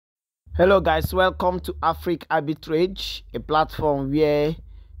Hello guys, welcome to Afriq Arbitrage, a platform where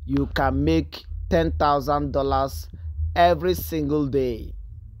you can make $10,000 every single day.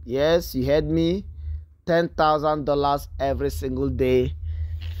 Yes, you heard me, $10,000 every single day.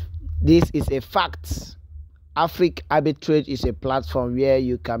 This is a fact. Afriq Arbitrage is a platform where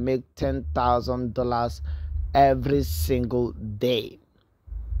you can make $10,000 every single day.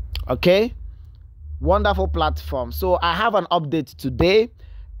 Okay, wonderful platform. So I have an update today.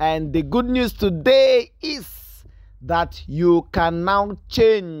 And the good news today is that you can now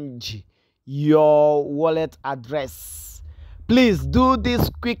change your wallet address. Please do this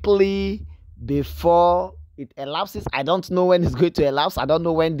quickly before it elapses. I don't know when it's going to elapse. I don't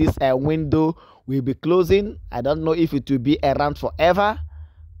know when this window will be closing. I don't know if it will be around forever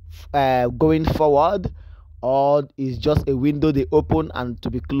going forward, or it's just a window they open and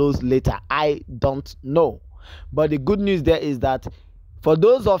to be closed later. I don't know. But the good news there is that for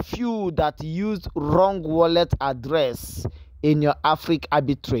those of you that used wrong wallet address in your Afriq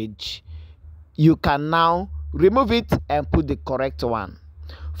Arbitrage, you can now remove it and put the correct one.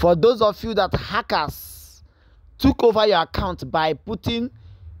 For those of you that hackers took over your account by putting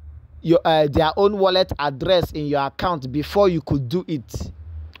your their own wallet address in your account before you could do it,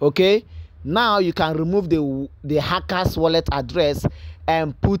 okay, now you can remove the hacker's wallet address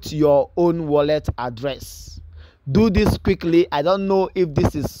and put your own wallet address. Do this quickly. I don't know if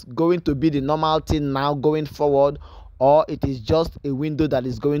this is going to be the normal thing now going forward, or it is just a window that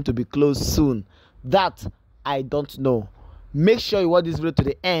is going to be closed soon. That I don't know. Make sure you watch this video to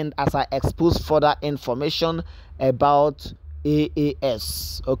the end as I expose further information about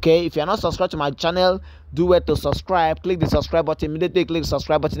AAS. Okay, if you're not subscribed to my channel, do where to subscribe. Click the subscribe button. Immediately click the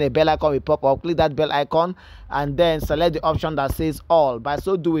subscribe button, a bell icon will pop up. Click that bell icon and then select the option that says all. By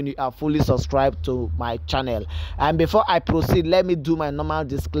so doing, you are fully subscribed to my channel. And before I proceed, let me do my normal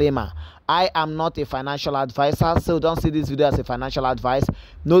disclaimer. I am not a financial advisor, so don't see this video as a financial advice.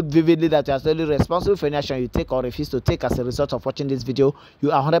 Note vividly that you are solely responsible for any action you take or refuse to take as a result of watching this video.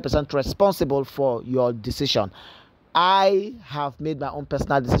 You are 100% responsible for your decision. I have made my own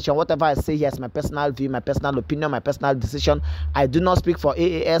personal decision. Whatever I say here is my personal view, my personal opinion, my personal decision. I do not speak for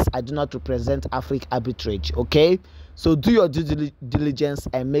AAS. I do not represent Afriq Arbitrage. Okay, so do your due diligence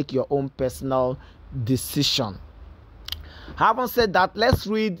and make your own personal decision. Having said that, let's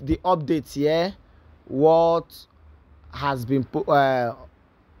read the updates here. What has been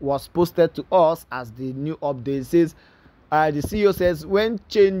was posted to us as the new update. It says the CEO says when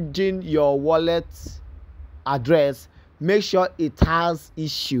changing your wallet address, make sure it has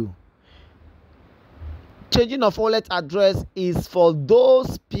issue. Changing of wallet address is for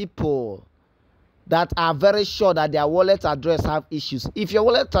those people that are very sure that their wallet address have issues. If your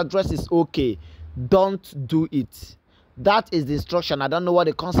wallet address is okay, don't do it. That is the instruction. I don't know what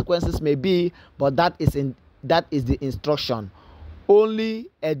the consequences may be, but that is the instruction. Only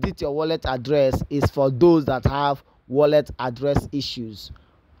edit your wallet address is for those that have wallet address issues.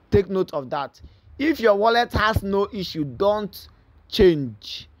 Take note of that. If your wallet has no issue, don't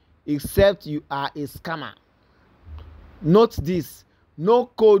change except you are a scammer. Note this: no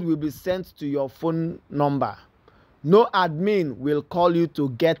code will be sent to your phone number. No admin will call you to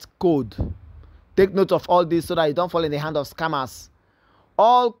get code. Take note of all this so that you don't fall in the hand of scammers.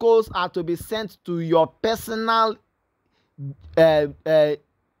 All codes are to be sent to your personal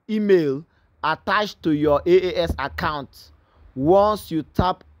email attached to your AAS account. Once you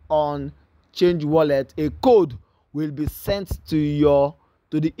tap on change wallet, a code will be sent to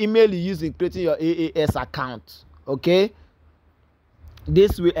the email you use in creating your AAS account. Okay,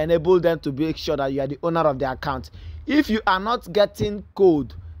 this will enable them to make sure that you are the owner of the account. If you are not getting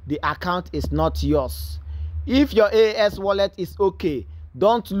code, the account is not yours. If your AAS wallet is okay,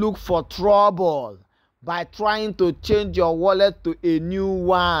 don't look for trouble by trying to change your wallet to a new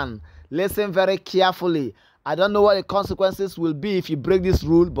one. Listen very carefully. I don't know what the consequences will be if you break this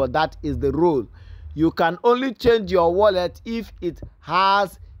rule, but that is the rule. You can only change your wallet if it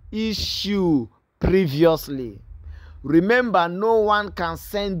has issue previously. Remember, no one can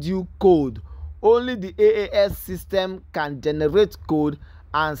send you code. Only the AAS system can generate code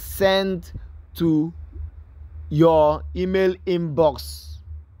and send to your email inbox.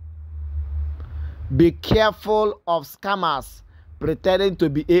 Be careful of scammers pretending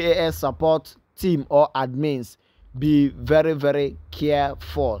to be AAS support team or admins. Be very, very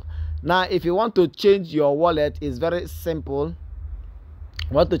careful. Now, if you want to change your wallet, it's very simple.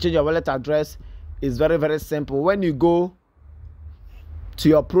 Want to change your wallet address is very, very simple. When you go to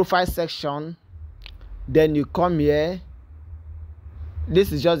your profile section, then you come here.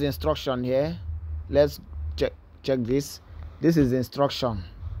 This is just the instruction here. Let's check this. This is the instruction.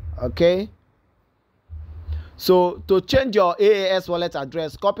 Okay, so to change your AAS wallet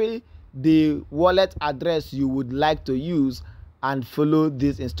address, copy the wallet address you would like to use and follow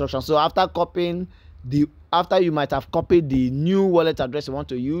these instructions. So after you might have copied the new wallet address you want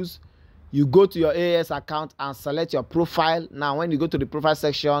to use, you go to your AAS account and select your profile. Now when you go to the profile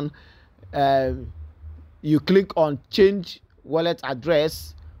section, you click on change wallet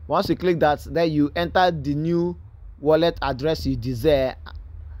address. Once you click that, then you enter the new wallet address you desire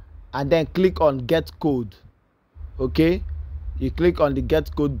and then click on get code. Okay, you click on the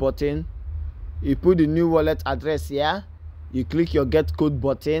get code button, you put the new wallet address here, you click your get code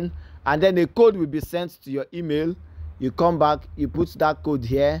button, and then the code will be sent to your email. You come back, you put that code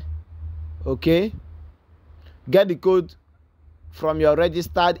here. Okay, get the code from your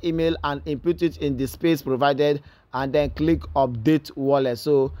registered email and input it in the space provided, and then click update wallet.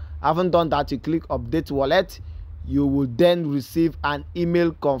 So I haven't done that. You click update wallet, you will then receive an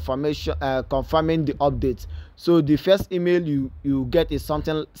email confirmation confirming the update. So the first email you get is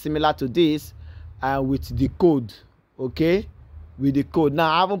something similar to this, with the code. Okay, with the code.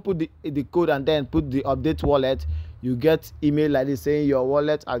 Now I haven't put the code and then put the update wallet. You get email like this saying your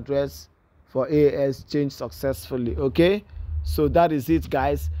wallet address for AAS changed successfully. Okay, so that is it,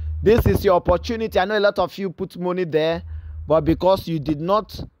 guys. This is your opportunity. I know a lot of you put money there, but because you did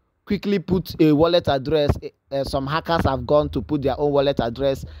not quickly put a wallet address, some hackers have gone to put their own wallet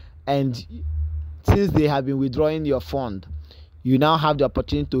address, and since they have been withdrawing your fund, you now have the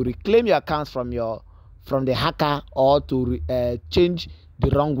opportunity to reclaim your accounts from the hacker, or to change the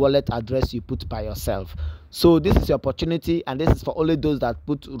wrong wallet address you put by yourself. So this is your opportunity, and this is for only those that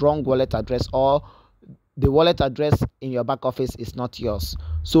put wrong wallet address, or the wallet address in your back office is not yours.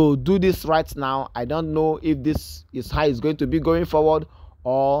 So do this right now. I don't know if this is how it's going to be going forward,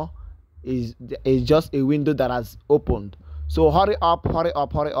 or is just a window that has opened. So hurry up, hurry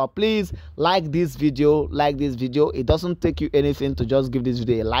up, hurry up. Please like this video, It doesn't take you anything to just give this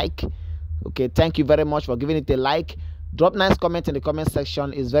video a like. Okay, thank you very much for giving it a like. Drop nice comment in the comment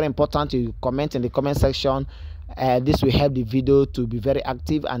section. It's very important to comment in the comment section. This will help the video to be very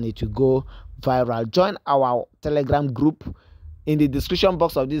active and it will go viral. Join our Telegram group. In the description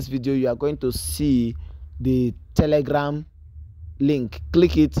box of this video, you are going to see the Telegram link.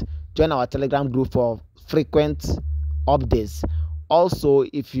 Click it. Join our Telegram group for frequent updates. Also,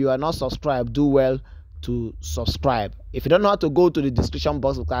 if you are not subscribed, do well to subscribe. If you don't know how to go to the description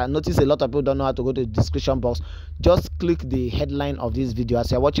box, because I notice a lot of people don't know how to go to the description box, just click the headline of this video.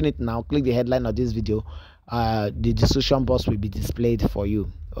 As you're watching it now, click the headline of this video. The description box will be displayed for you.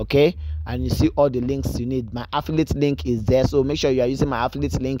 Okay, and you see all the links you need. My affiliate link is there, so make sure you are using my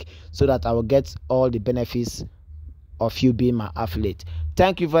affiliate link so that I will get all the benefits of you being my affiliate.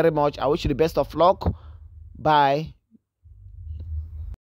 Thank you very much. I wish you the best of luck. Bye.